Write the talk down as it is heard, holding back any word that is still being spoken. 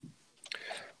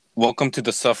Welcome to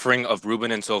the suffering of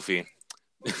Ruben and Sophie.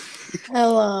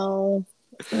 Hello.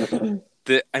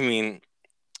 I mean,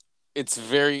 it's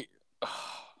very.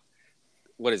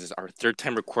 What is this? Our third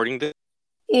time recording this?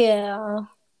 Yeah.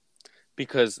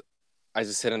 Because, as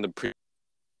I said in the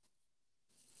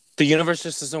universe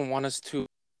just doesn't want us to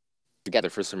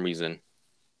together for some reason.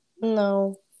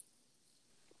 No.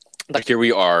 Like here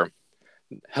we are.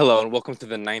 Hello and welcome to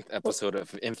the 9th episode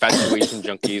of Infatuation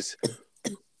Junkies.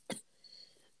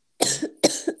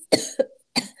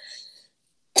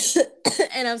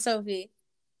 And I'm Sophie.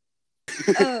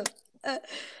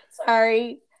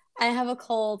 Sorry. I have a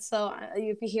cold, so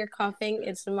if you hear coughing,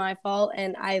 it's my fault,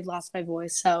 and I lost my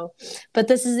voice. But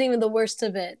this isn't even the worst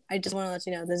of it. I just want to let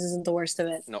you know this isn't the worst of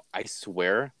it. No, I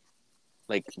swear,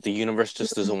 like the universe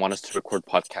just doesn't want us to record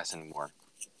podcasts anymore.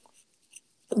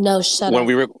 No, shut when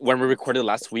up. When we recorded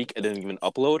last week, it didn't even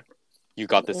upload. You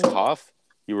got this cough.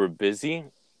 You were busy.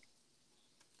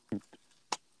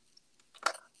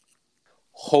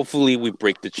 Hopefully, we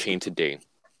break the chain today.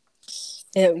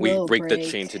 We break the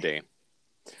chain today.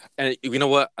 And you know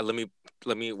what? Let me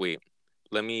wait.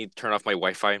 Let me turn off my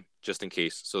Wi-Fi just in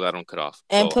case, so that I don't cut off.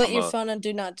 And put your phone on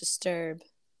Do Not Disturb.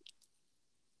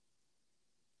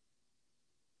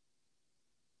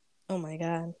 Oh my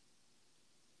god.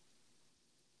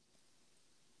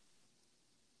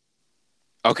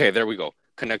 Okay, there we go.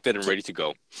 Connected and ready to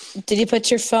go. Did you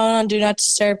put your phone on Do Not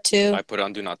Disturb too? I put it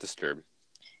on Do Not Disturb.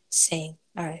 Same.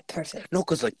 All right, perfect. No,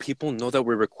 because like people know that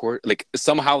we record. Like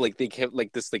somehow, like they have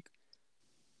like this like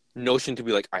notion to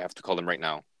be like, I have to call them right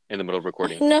now in the middle of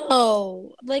recording.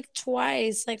 No, like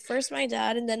twice. Like first my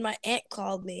dad and then my aunt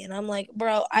called me, and I'm like,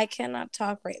 bro, I cannot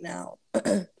talk right now.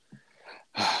 But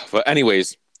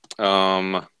anyways, we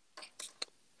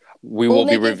will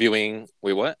be reviewing.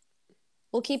 Wait, what?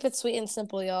 We'll keep it sweet and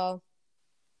simple, y'all.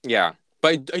 Yeah,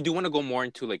 but I do want to go more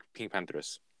into like Pink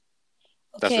Panthers.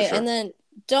 Okay, that's for sure. And then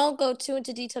don't go too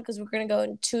into detail because we're gonna go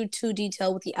into too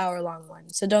detail with the hour-long one.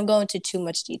 So don't go into too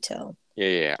much detail.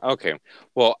 Yeah. Okay.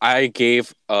 Well, I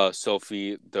gave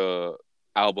Sophie the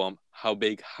album "How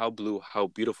Big, How Blue, How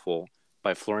Beautiful"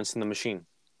 by Florence and the Machine,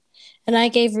 and I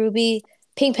gave Ruby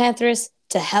Pink Panthers.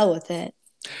 To hell with it.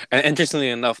 And interestingly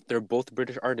enough, they're both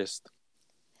British artists.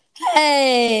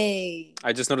 Hey!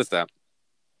 I just noticed that.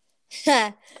 Do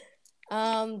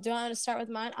I want to start with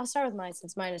mine? I'll start with mine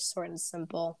since mine is short and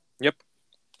simple. Yep.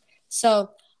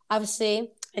 So,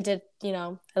 obviously, I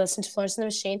listened to Florence and the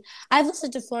Machine. I've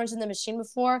listened to Florence and the Machine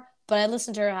before, but I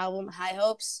listened to her album High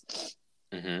Hopes.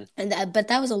 Mm-hmm. But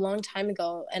that was a long time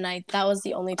ago, and that was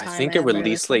the only time I think it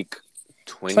released like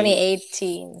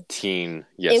 2018.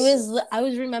 Yes. I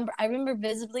remember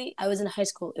visibly. I was in high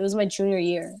school. It was my junior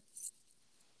year.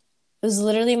 It was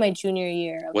literally my junior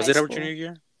year. Was it our junior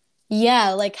year? Yeah,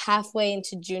 like halfway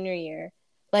into junior year,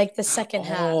 like the second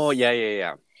half. Oh yeah.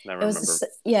 I remember.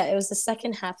 It was the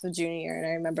second half of junior year, and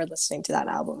I remember listening to that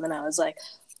album, and I was like,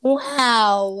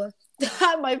 "Wow!"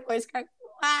 My voice cracked.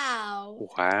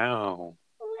 Wow.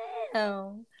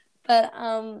 But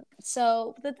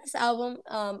so with this album,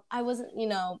 I wasn't,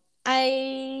 it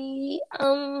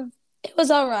was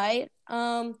all right.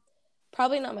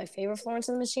 Probably not my favorite Florence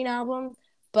and the Machine album,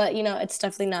 but it's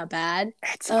definitely not bad.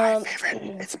 It's my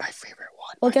favorite. It's my favorite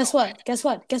one. Well, guess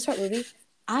what, Ruby?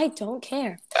 I don't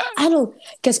care.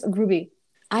 Ruby,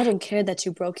 I don't care that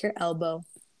you broke your elbow.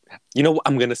 You know what?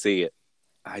 I'm gonna say it.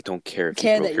 I don't care if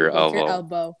you broke your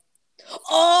elbow.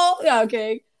 Oh, yeah,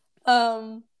 okay.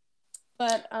 So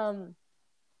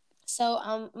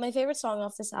my favorite song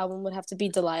off this album would have to be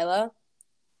Delilah.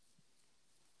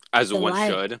 As one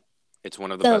should. It's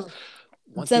one of the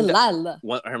best. Delilah.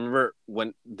 I remember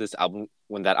when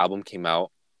that album came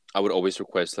out, I would always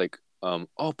request like,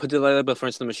 put Delilah by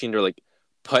Florence and the Machine. They're like,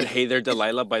 put Hey There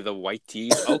Delilah by the White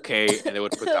Tees. Okay, and they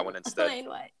would put that one instead.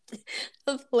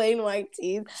 The plain White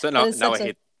Tees. So now I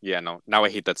hate. Yeah, no. Now I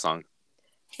hate that song.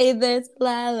 Hey there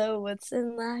Delilah, what's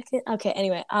in like it? Okay,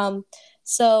 anyway,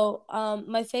 so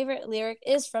my favorite lyric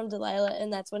is from Delilah,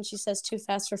 and that's when she says "Too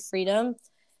fast for freedom."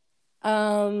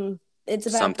 It's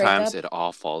about sometimes breakup. It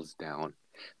all falls down.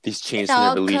 These chains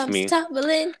never leave me.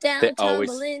 Tumbling down, they always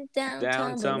tumbling down.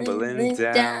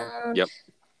 Yep.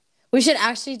 We should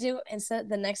actually do, instead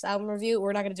the next album review,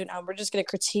 we're not gonna do an album. We're just gonna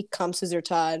critique Come Scissor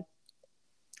Todd.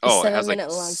 Oh, it has like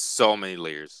so many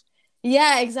layers.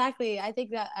 Yeah, exactly. I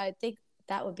think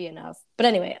that would be enough. But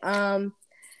anyway, and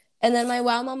then my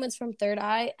wow moments from Third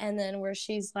Eye, and then where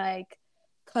she's like,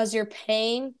 "'Cause your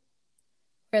pain."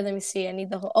 Here, let me see. I need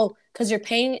the whole. Oh, 'cause your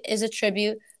pain is a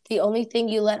tribute. The only thing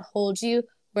you let hold you.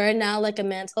 Wear now like a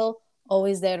mantle,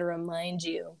 always there to remind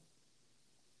you.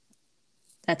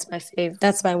 That's my favorite.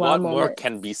 That's my wow moment. What more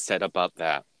can be said about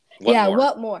that? What Yeah, more?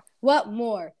 what more? What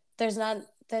more? There's not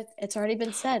that it's already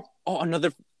been said. Oh,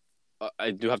 another.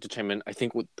 I do have to chime in. I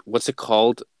think what's it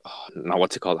called? Oh, not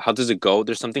what's it called? How does it go?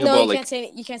 There's something No, about like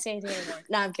you can't say anything anymore.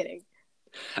 No, I'm kidding.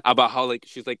 about how like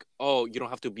she's like, oh, you don't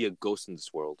have to be a ghost in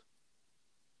this world.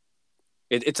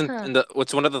 It's Huh. in the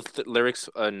what's one of the lyrics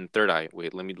in Third Eye.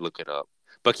 Wait, let me look it up.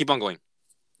 But keep on going.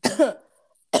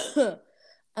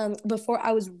 Before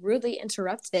I was rudely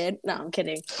interrupted. No, I'm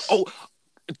kidding. Oh,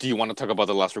 do you want to talk about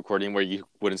the last recording where you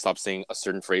wouldn't stop saying a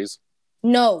certain phrase?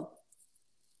 No.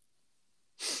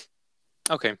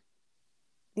 Okay.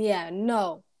 Yeah,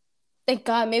 no. Thank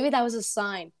God. Maybe that was a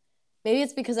sign. Maybe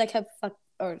it's because I kept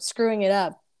screwing it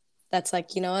up. That's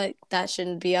like, you know what? That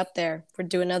shouldn't be up there. We're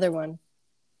doing another one.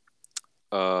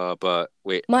 But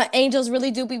wait. My angels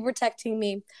really do be protecting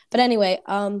me. But anyway,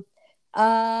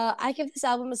 I give this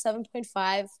album a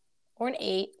 7.5 or an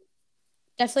 8.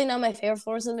 Definitely not my favorite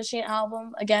Florence and the Machine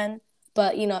album again,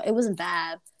 but you know, it wasn't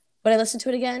bad. Would I listen to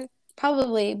it again?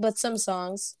 Probably, but some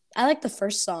songs. I like the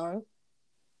first song.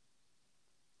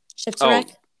 Ship to Wreck.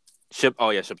 Ship.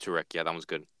 Oh yeah, Ship to Wreck. Yeah, that one's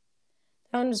good.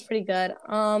 That one was pretty good.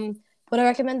 Would I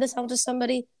recommend this album to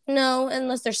somebody? No,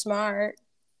 unless they're smart.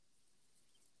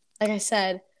 Like I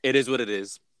said, it is what it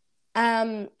is.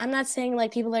 I'm not saying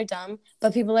like people are dumb,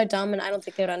 but people are dumb, and I don't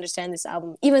think they would understand this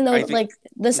album. Even though like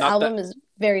this album is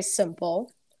very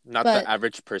simple. Not the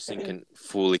average person can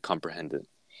fully comprehend it.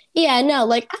 Yeah, no,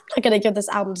 like I'm not gonna give this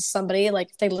album to somebody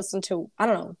like if they listen to I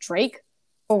don't know Drake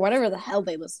or whatever the hell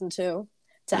they listen to.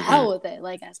 To hell with it,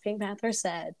 like as Pink Panther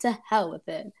said, to hell with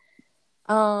it.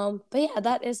 But yeah,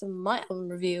 that is my album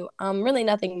review. Really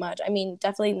nothing much. I mean,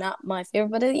 definitely not my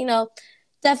favorite, but you know,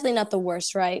 definitely not the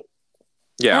worst, right?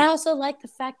 Yeah. And I also like the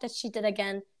fact that she did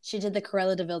the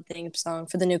Cruella de Vil theme song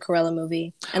for the new Cruella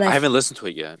movie. And I haven't listened to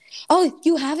it yet. Oh,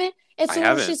 you haven't? It's the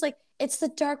one where she's like, it's the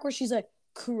dark where she's like,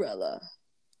 Cruella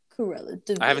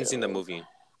de Vil. I haven't seen the movie.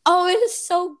 Oh, it is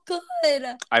so good.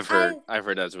 I've heard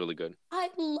that's really good. I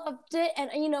loved it.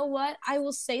 And you know what? I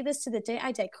will say this to the day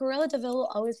I die. Cruella de Vil will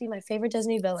always be my favorite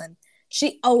Disney villain.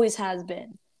 She always has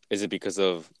been. Is it because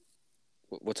of,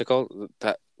 what's it called?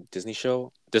 That Disney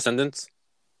show? Descendants?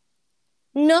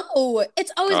 No,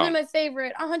 it's always been my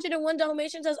favorite. 101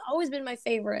 Dalmatians has always been my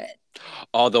favorite.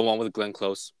 Oh, the one with Glenn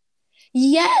Close?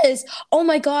 Yes. Oh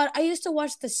my God. I used to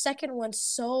watch the second one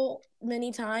so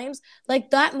many times. Like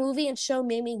that movie and show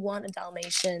made me want a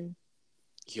Dalmatian.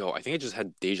 Yo, I think I just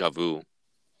had deja vu.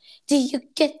 Do you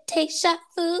get deja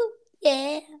vu?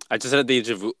 Yeah. I just had a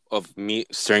deja vu of me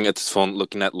staring at this phone,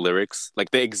 looking at lyrics,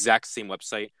 like the exact same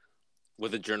website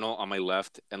with a journal on my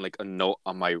left and like a note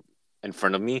on in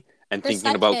front of me and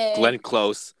thinking about Glenn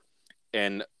Close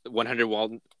and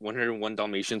 101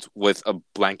 Dalmatians with a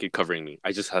blanket covering me.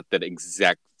 I just had that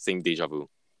exact same deja vu.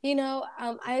 You know,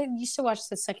 I used to watch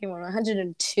the second one,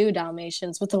 102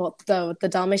 Dalmatians, with the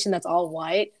Dalmatian that's all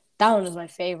white. That one was my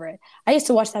favorite. I used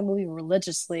to watch that movie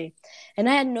religiously. And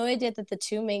I had no idea that the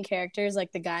two main characters,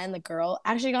 like the guy and the girl,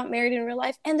 actually got married in real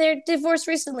life. And they're divorced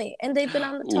recently. And they've been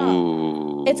on the top.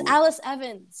 Ooh. It's Alice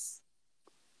Evans.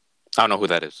 I don't know who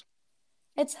that is.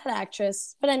 It's that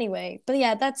actress. But anyway,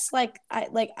 yeah, that's like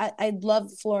I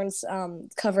love Florence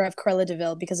cover of Cruella de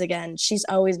Vil because again, she's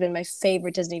always been my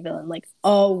favorite Disney villain, like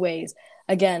always.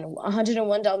 Again,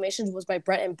 101 Dalmatians was my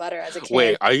bread and butter as a kid.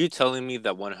 Wait, are you telling me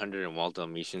that 101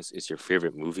 Dalmatians is your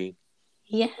favorite movie?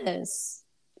 Yes.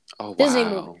 Oh,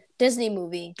 wow. Disney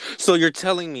movie. So you're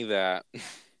telling me that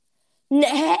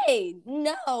hey,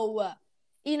 no.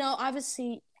 You know,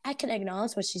 obviously I can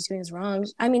acknowledge what she's doing is wrong.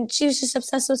 I mean, she was just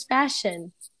obsessed with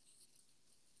fashion.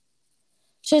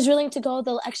 She was willing to go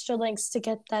the extra lengths to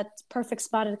get that perfect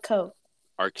spotted coat.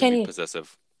 Art can be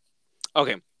possessive.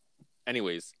 Okay.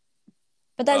 Anyways.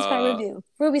 But that's my review.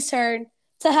 Ruby's turn.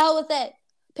 To hell with it.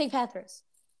 Pink Panthers.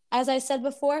 As I said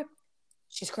before,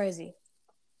 she's crazy.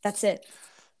 That's it.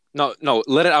 No,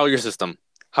 let it out of your system.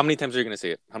 How many times are you going to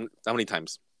say it? How many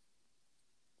times?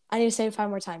 I need to say it 5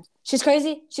 more times. She's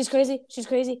crazy. She's crazy. She's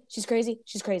crazy. She's crazy.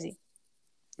 She's crazy.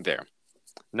 There.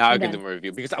 Now I can do my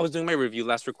review. Because I was doing my review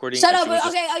last recording. Shut up.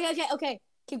 Okay.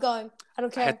 Keep going. I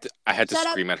don't care. I had to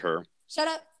scream at her. Shut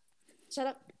up.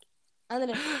 I'm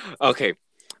gonna... Okay.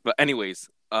 But anyways,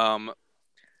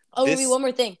 Ruby, one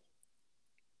more thing.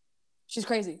 She's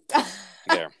crazy.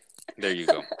 There you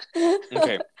go.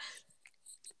 Okay.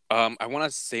 I want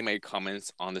to say my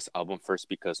comments on this album first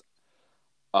because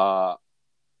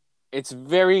it's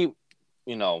very,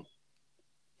 you know,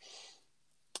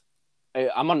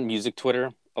 I'm on music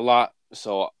Twitter a lot,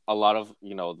 so a lot of,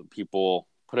 you know, the people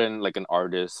put in like an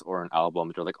artist or an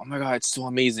album, they're like, oh my god, it's so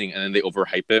amazing, and then they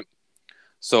overhype it.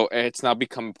 So it's now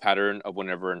become a pattern of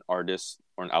whenever an artist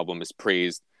or an album is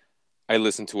praised, I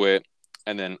listen to it,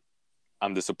 and then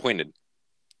I'm disappointed.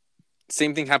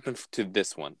 Same thing happened to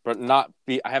this one, but I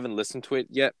haven't listened to it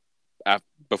yet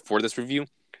before this review,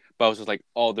 but I was just like,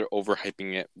 oh, they're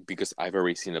overhyping it because I've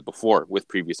already seen it before with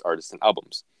previous artists and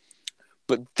albums.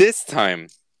 But this time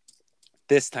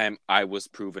I was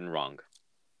proven wrong.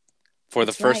 For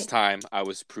the first time, I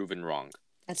was proven wrong.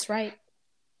 That's right.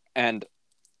 And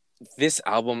this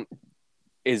album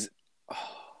is...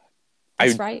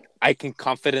 That's right. I can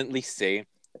confidently say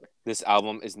this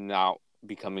album is now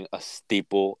becoming a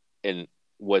staple in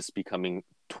what's becoming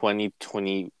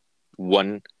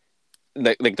 2021.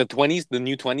 Like the 20s, the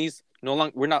new 20s. No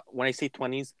longer, we're not... When I say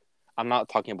 20s, I'm not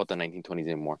talking about the 1920s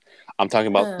anymore. I'm talking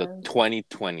about the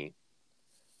 2020.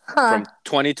 From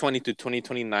 2020 to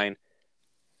 2029,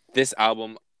 this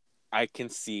album, I can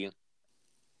see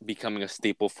becoming a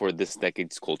staple for this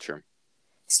decade's culture.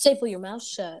 Staple your mouth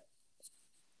shut.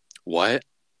 What?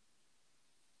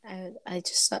 I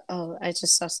just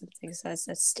saw something that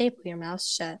said staple your mouth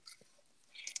shut.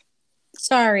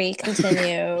 Sorry,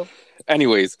 continue.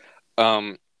 Anyways,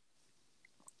 yeah,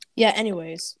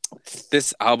 anyways.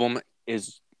 This album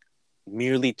is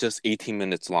merely just 18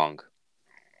 minutes long.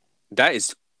 That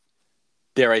is,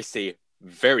 dare I say,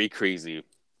 very crazy.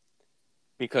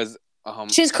 Because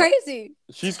she's crazy.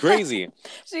 She's crazy.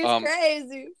 She's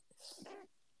crazy.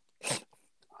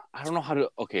 I don't know how to...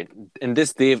 Okay, in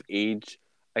this day of age,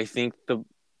 I think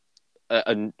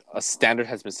a standard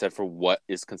has been set for what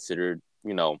is considered,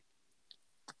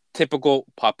 typical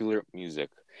popular music.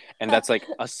 And that's like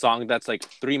a song that's like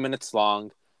 3 minutes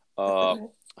long,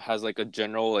 has like a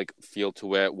general like feel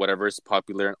to it, whatever is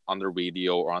popular on the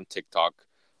radio or on TikTok.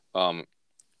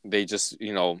 They just,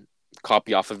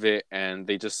 copy off of it and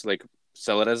they just like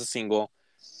sell it as a single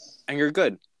and you're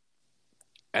good.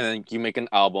 And then you make an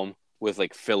album with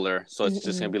like filler, so it's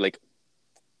just gonna be like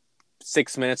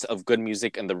 6 minutes of good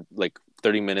music and the like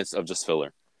 30 minutes of just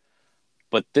filler.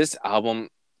 But this album,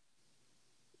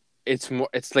 it's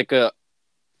like a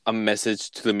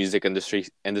message to the music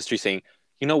industry saying,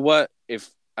 you know what,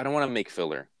 if I don't want to make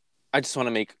filler, I just want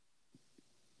to make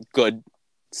good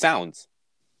sounds.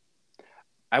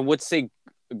 I would say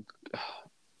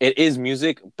it is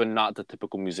music, but not the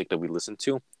typical music that we listen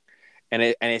to.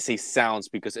 And I say sounds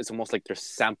because it's almost like they're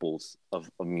samples of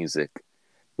music,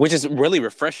 which is really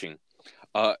refreshing.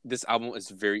 This album is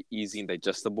very easy and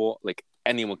digestible. Like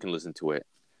anyone can listen to it.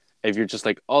 If you're just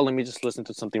like, oh, let me just listen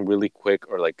to something really quick,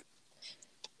 or like,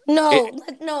 no,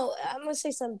 I'm gonna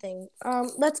say something.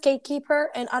 Let's gatekeep her,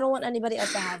 and I don't want anybody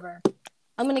else to have her.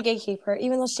 I'm gonna gatekeep her,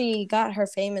 even though she got her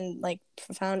fame and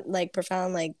profound,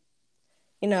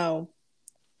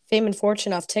 fame and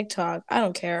fortune off TikTok. I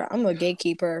don't care. I'm a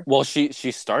gatekeeper. Well, she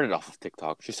started off of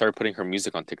TikTok. She started putting her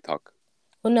music on TikTok.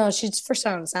 Well, no, she's first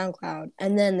on SoundCloud,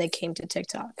 and then they came to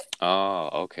TikTok. Oh,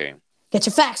 okay. Get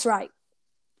your facts right.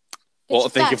 Well,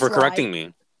 thank you for correcting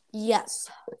me. Yes.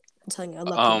 I'm telling you, I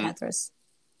love Pink Panthers.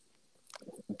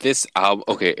 This album,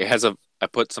 okay, it has I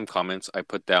put some comments. I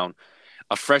put down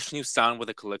a fresh new sound with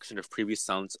a collection of previous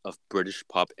sounds of British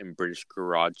pop and British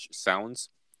garage sounds.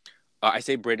 I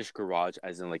say British garage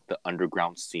as in like the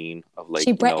underground scene of like,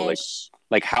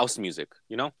 like house music,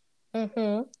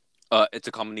 Mm-hmm. It's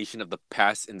a combination of the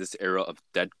past in this era of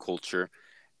dead culture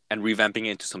and revamping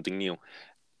it into something new.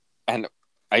 And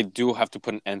I do have to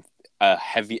put a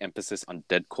heavy emphasis on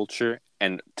dead culture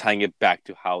and tying it back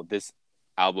to how this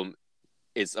album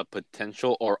is a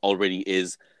potential or already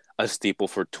is a staple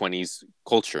for 20s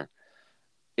culture.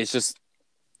 It's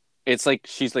like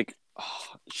she's like,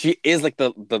 she is like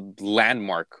the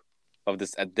landmark of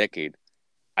this decade.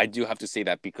 I do have to say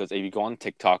that because if you go on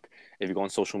TikTok, if you go on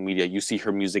social media, you see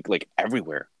her music like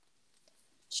everywhere.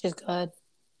 She's good.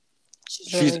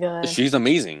 She's really good. She's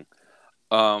amazing.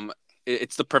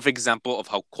 It's the perfect example of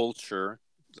how culture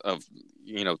of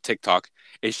TikTok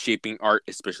is shaping art,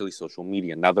 especially social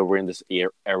media. Now that we're in this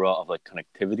era of like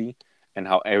connectivity and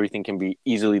how everything can be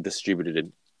easily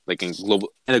distributed, like in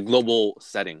a global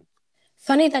setting.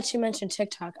 Funny that you mentioned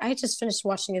TikTok. I just finished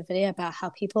watching a video about how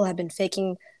people have been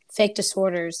faking fake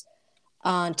disorders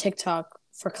on TikTok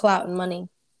for clout and money.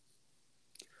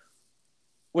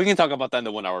 We can talk about that in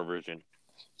the 1 hour version.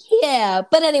 Yeah,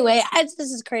 but anyway,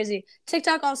 this is crazy.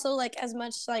 TikTok also, like, as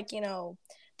much like,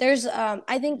 there's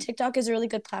I think TikTok is a really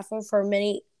good platform for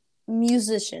many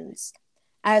musicians,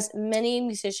 as many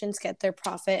musicians get their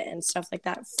profit and stuff like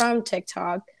that from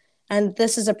TikTok. And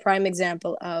this is a prime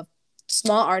example of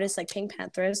small artists like Pink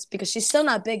Panthers, because she's still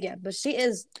not big yet, but she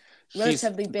is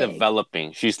relatively big.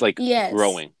 Developing. She's like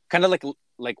growing. Kind of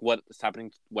like what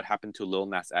happened to Lil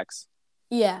Nas X.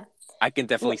 Yeah. I can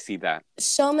definitely see that.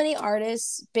 So many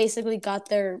artists basically got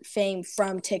their fame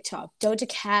from TikTok. Doja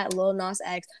Cat, Lil Nas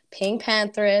X, Pink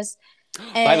Panthers,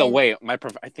 By the and way,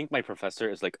 I think my professor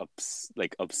is like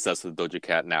obsessed with Doja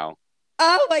Cat now.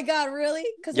 oh my god, really?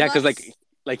 Because Yeah, because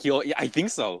Lux. yeah, I think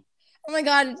so. Oh my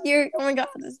god, you're. Oh my god,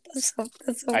 that's so.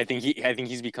 I think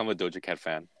he's become a Doja Cat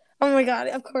fan. Oh my god,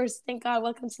 of course, thank God.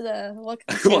 Welcome to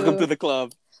the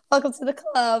club. Welcome to the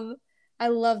club. I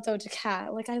love Doja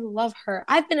Cat. Like I love her.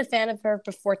 I've been a fan of her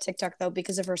before TikTok though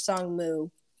because of her song Moo.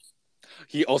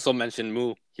 He also mentioned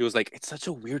Moo. He was like, "It's such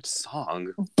a weird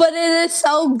song." But it is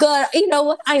so good. You know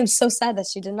what? I am so sad that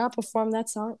she did not perform that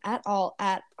song at all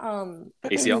at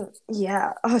ACL.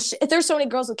 yeah. Oh, there's so many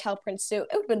girls with Cal Prince too. It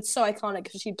would have been so iconic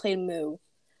if she'd played Moo.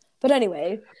 But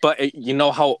anyway. But you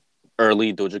know how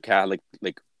early Doja Cat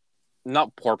like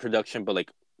not poor production, but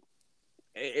like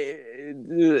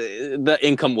the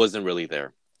income wasn't really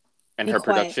there, and Be her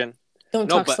quiet. production. Don't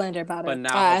talk slander about but it.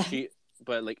 now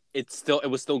but like it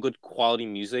was still good quality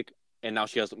music, and now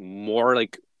she has more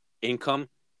like income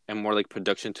and more like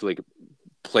production to like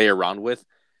play around with,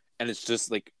 and it's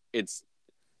just like it's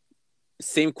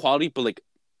same quality but like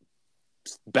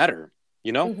better,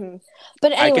 you know. Mm-hmm.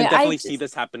 But anyway, I can definitely see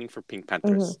this happening for Pink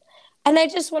Panthers. Mm-hmm. And I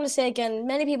just want to say again,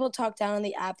 many people talk down on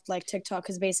the app like TikTok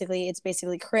because it's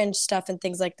basically cringe stuff and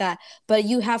things like that. But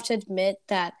you have to admit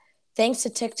that thanks to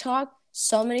TikTok,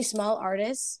 so many small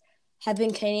artists have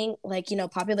been gaining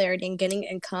popularity and getting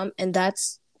income, and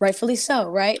that's rightfully so,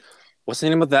 right? What's the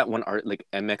name of that one art like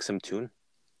MXM Tune?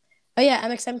 Oh yeah,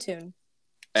 MXM Tune.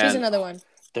 She's another one.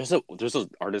 There's an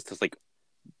artist that's like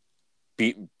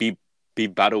beat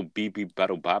battle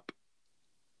bop.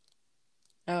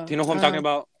 Oh, do you know who I'm talking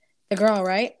about? The girl,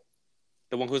 right?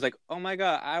 The one who's like, "Oh my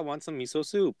god, I want some miso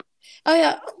soup." Oh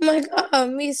yeah, oh my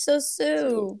god, miso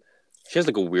soup. She has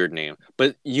like a weird name,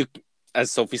 but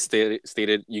as Sophie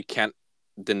stated, you can't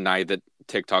deny that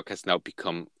TikTok has now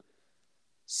become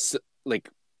like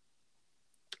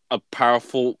a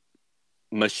powerful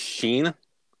machine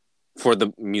for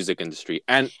the music industry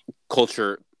and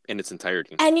culture in its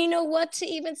entirety. And you know what? To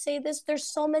even say this, there's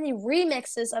so many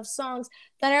remixes of songs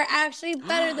that are actually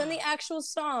better than the actual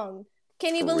song.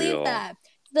 Can you believe that?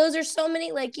 Those are so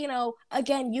many,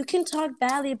 again, you can talk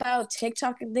badly about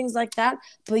TikTok and things like that,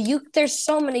 but there's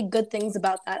so many good things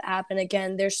about that app. And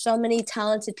again, there's so many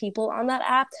talented people on that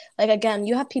app. Like, again,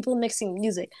 you have people mixing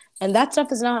music, and that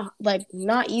stuff is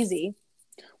not easy.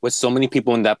 With so many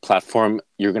people in that platform,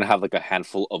 you're going to have like a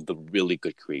handful of the really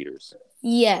good creators.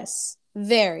 Yes,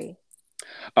 very.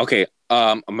 Okay,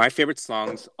 my favorite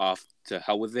songs off To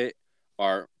Hell With It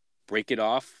are Break It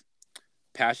Off,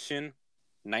 Passion,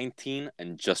 19,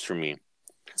 and Just For Me.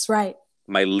 That's right.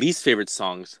 My least favorite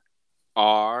songs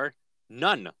are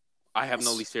none. I have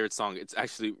no least favorite song.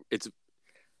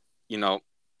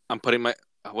 I'm putting my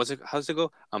how's it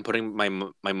go? I'm putting my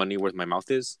money where my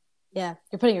mouth is. Yeah,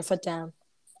 you're putting your foot down.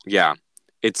 Yeah,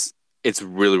 it's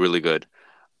really, really good.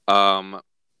 My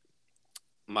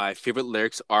favorite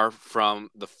lyrics are from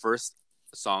the first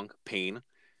song, Pain.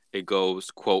 It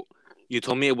goes, quote, "You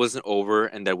told me it wasn't over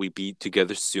and that we'd be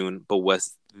together soon, but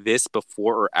was this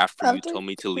before or after you told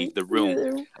me to leave the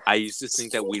room? I used to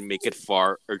think that we'd make it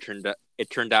far, or it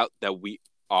turned out that we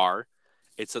are.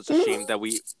 It's such a shame that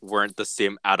we weren't the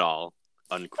same at all,"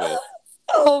 unquote.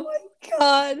 Oh my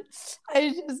god. I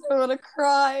just want to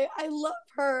cry. I love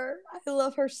her. I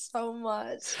love her so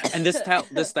much. And this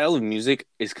style of music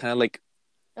is kind of like,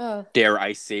 dare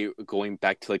I say, going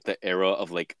back to like the era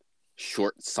of like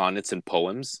short sonnets and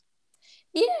poems.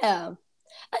 Yeah.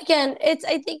 Again,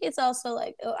 I think it's also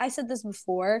like, I said this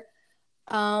before.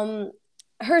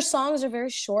 Her songs are very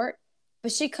short,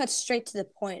 but she cuts straight to the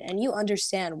point, and you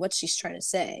understand what she's trying to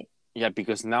say. Yeah,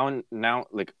 because now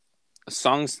like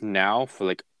songs now for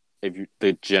like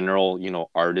the general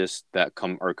artists that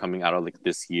are coming out of like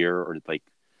this year or like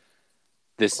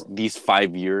these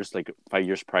 5 years, like 5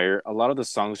 years prior, a lot of the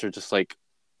songs are just like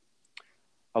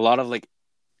a lot of like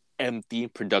empty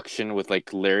production with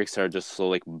like lyrics that are just so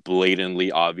like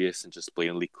blatantly obvious and just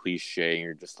blatantly cliche, and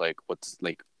you're just like, what's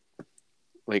like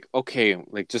okay,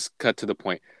 like just cut to the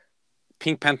point.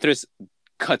 Pink Panthers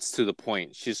cuts to the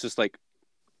point. She's just like,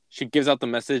 she gives out the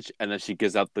message, and then she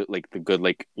gives out the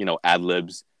good ad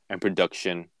libs and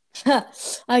production.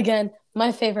 Again,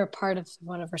 my favorite part of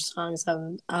one of her songs,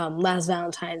 Last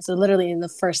Valentine. So literally in the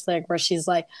first lyric where she's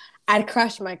like, "I'd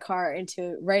crash my car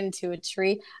right into a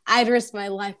tree. I'd risk my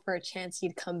life for a chance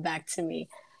you'd come back to me."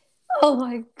 Oh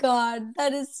my god,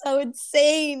 that is so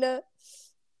insane.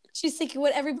 She's thinking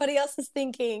what everybody else is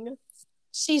thinking.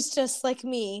 She's just like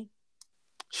me.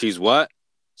 She's what?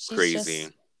 Crazy.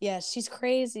 Yeah, she's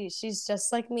crazy. She's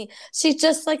just like me. She's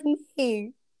just like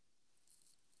me.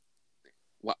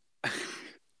 What?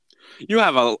 You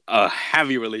have a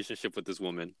heavy relationship with this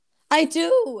woman. I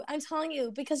do. I'm telling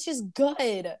you because she's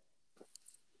good.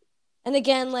 And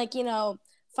again, like,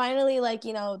 finally, like,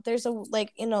 there's a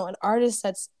like, an artist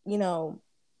that's, you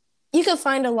can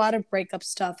find a lot of breakup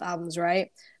stuff albums,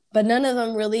 right? But none of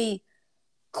them really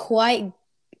quite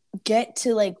get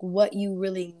to like what you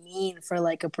really mean for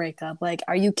like a breakup. Like,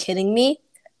 are you kidding me?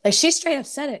 Like, she straight up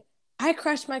said it. I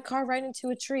crashed my car right into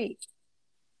a tree.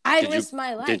 I risked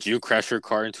my life. Did you crash your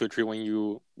car into a tree when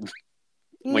you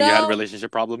had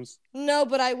relationship problems? No,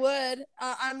 but I would.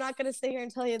 I'm not gonna sit here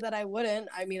and tell you that I wouldn't.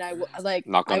 I mean, like.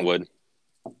 Knock on wood.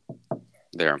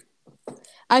 There.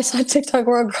 I saw a TikTok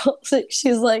where a girl,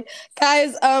 she's like,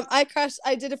 guys, I crashed.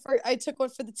 I took one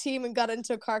for the team and got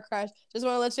into a car crash. Just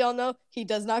want to let y'all know he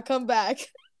does not come back.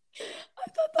 I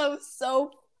thought that was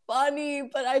so funny,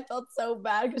 but I felt so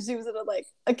bad because she was in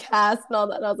a cast and all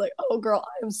that. And I was like, oh girl,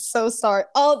 I am so sorry.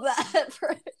 All that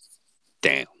for it.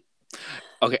 Damn.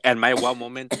 Okay, and my wow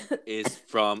moment is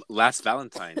from last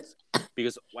Valentine's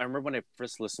because I remember when I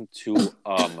first listened to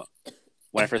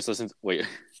wait.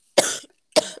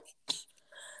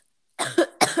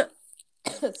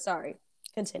 Sorry.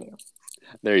 Continue.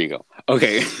 There you go.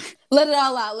 Okay. Let it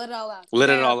all out. Let it all out. Let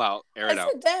it all out. Air it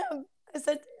out. Damn. I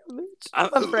said damn,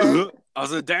 bitch. I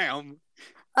said damn.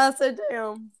 I said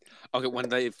damn. Okay,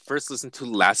 when I first listened to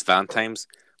Last Valentine's,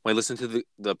 when I listened to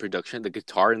the production, the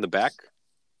guitar in the back,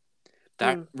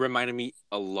 that reminded me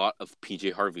a lot of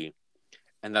PJ Harvey.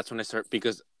 And that's when I started,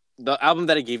 because the album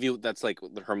that I gave you, that's like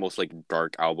her most like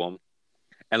dark album.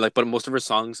 And like, but most of her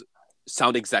songs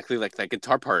sound exactly like that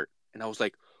guitar part. And I was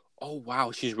like, oh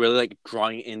wow, she's really like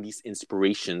drawing in these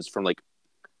inspirations from like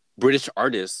British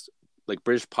artists, like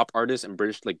British pop artists and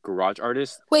British like garage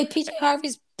artists. Wait, PJ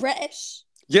Harvey's British?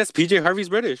 Yes, PJ Harvey's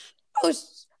British. Oh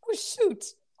shoot.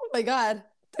 Oh my god.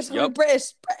 There's so many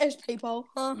British people,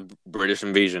 huh? British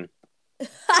invasion.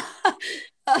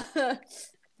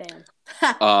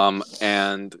 Damn.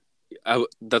 And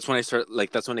that's when I started,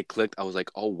 like, that's when it clicked. I was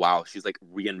like, oh wow, she's like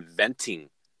reinventing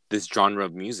this genre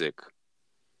of music.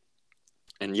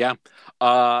 And yeah,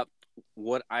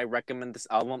 would I recommend this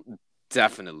album?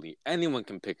 Definitely. Anyone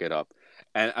can pick it up.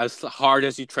 And as hard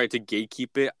as you try to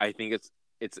gatekeep it, I think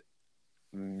it's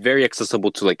very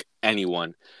accessible to like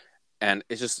anyone. And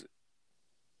it's just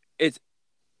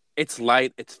it's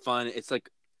light, it's fun, it's like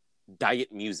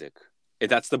diet music.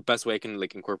 That's the best way I can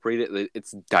like incorporate it.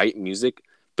 It's diet music,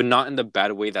 but not in the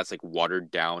bad way that's like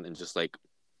watered down and just like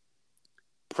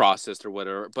processed or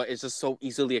whatever. But it's just so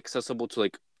easily accessible to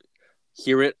like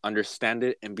hear it, understand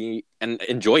it, and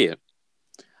enjoy it.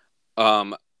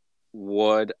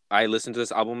 Would I listen to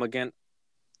this album again?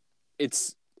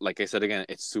 It's like I said again,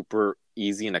 it's super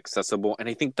easy and accessible, and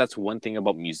I think that's one thing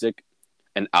about music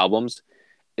and albums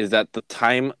is that the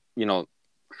time,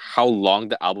 how long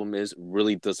the album is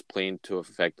really does play into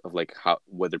effect of like how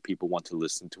whether people want to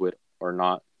listen to it or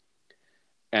not.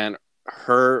 And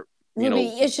her,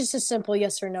 it's just a simple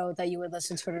yes or no that you would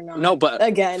listen to it or not. No, but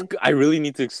again, I really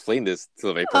need to explain this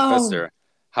to my professor.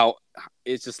 How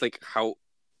it's just like how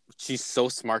she's so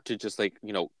smart to just like,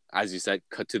 as you said,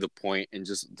 cut to the point and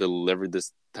just deliver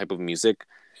this type of music.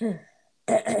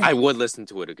 I would listen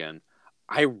to it again.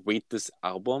 I rate this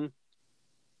album.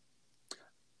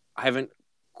 I haven't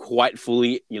quite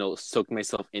fully, soaked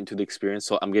myself into the experience,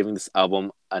 so I'm giving this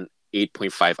album an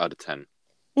 8.5 out of 10.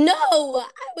 No, I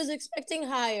was expecting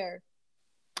higher.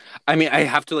 I mean, I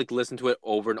have to like listen to it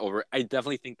over and over. I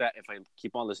definitely think that if I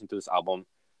keep on listening to this album,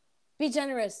 be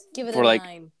generous. Give it a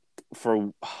 9.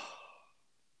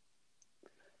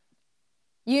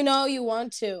 You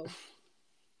want to.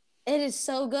 It is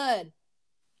so good.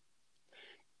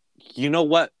 You know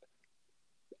what?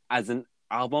 As an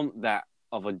album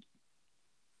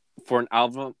for an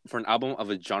album of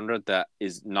a genre that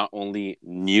is not only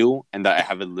new and that I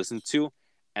haven't listened to,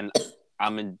 and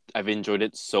I've enjoyed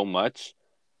it so much,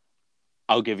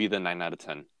 I'll give you the 9 out of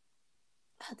 10.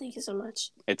 Oh, thank you so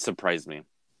much. It surprised me.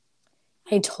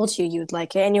 I told you you'd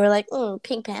like it, and you were like,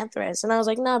 Pink Pantheress. And I was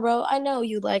like, nah, bro, I know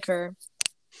you'd like her.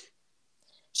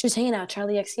 She was hanging out with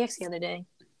Charlie XCX the other day.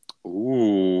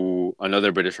 Ooh,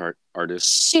 another British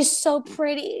artist. She's so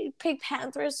pretty. Pink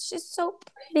Pantheress, she's so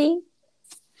pretty.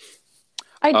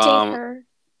 I date her.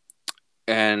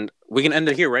 And we can end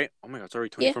it here, right? Oh my god, it's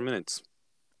already 24 minutes.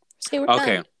 See, we're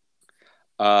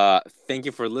done. Thank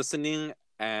you for listening,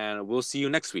 and we'll see you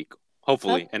next week.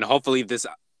 Hopefully. And hopefully this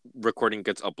recording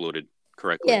gets uploaded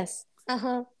correctly. Yes.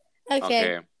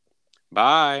 Okay.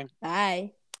 Bye.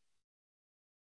 Bye.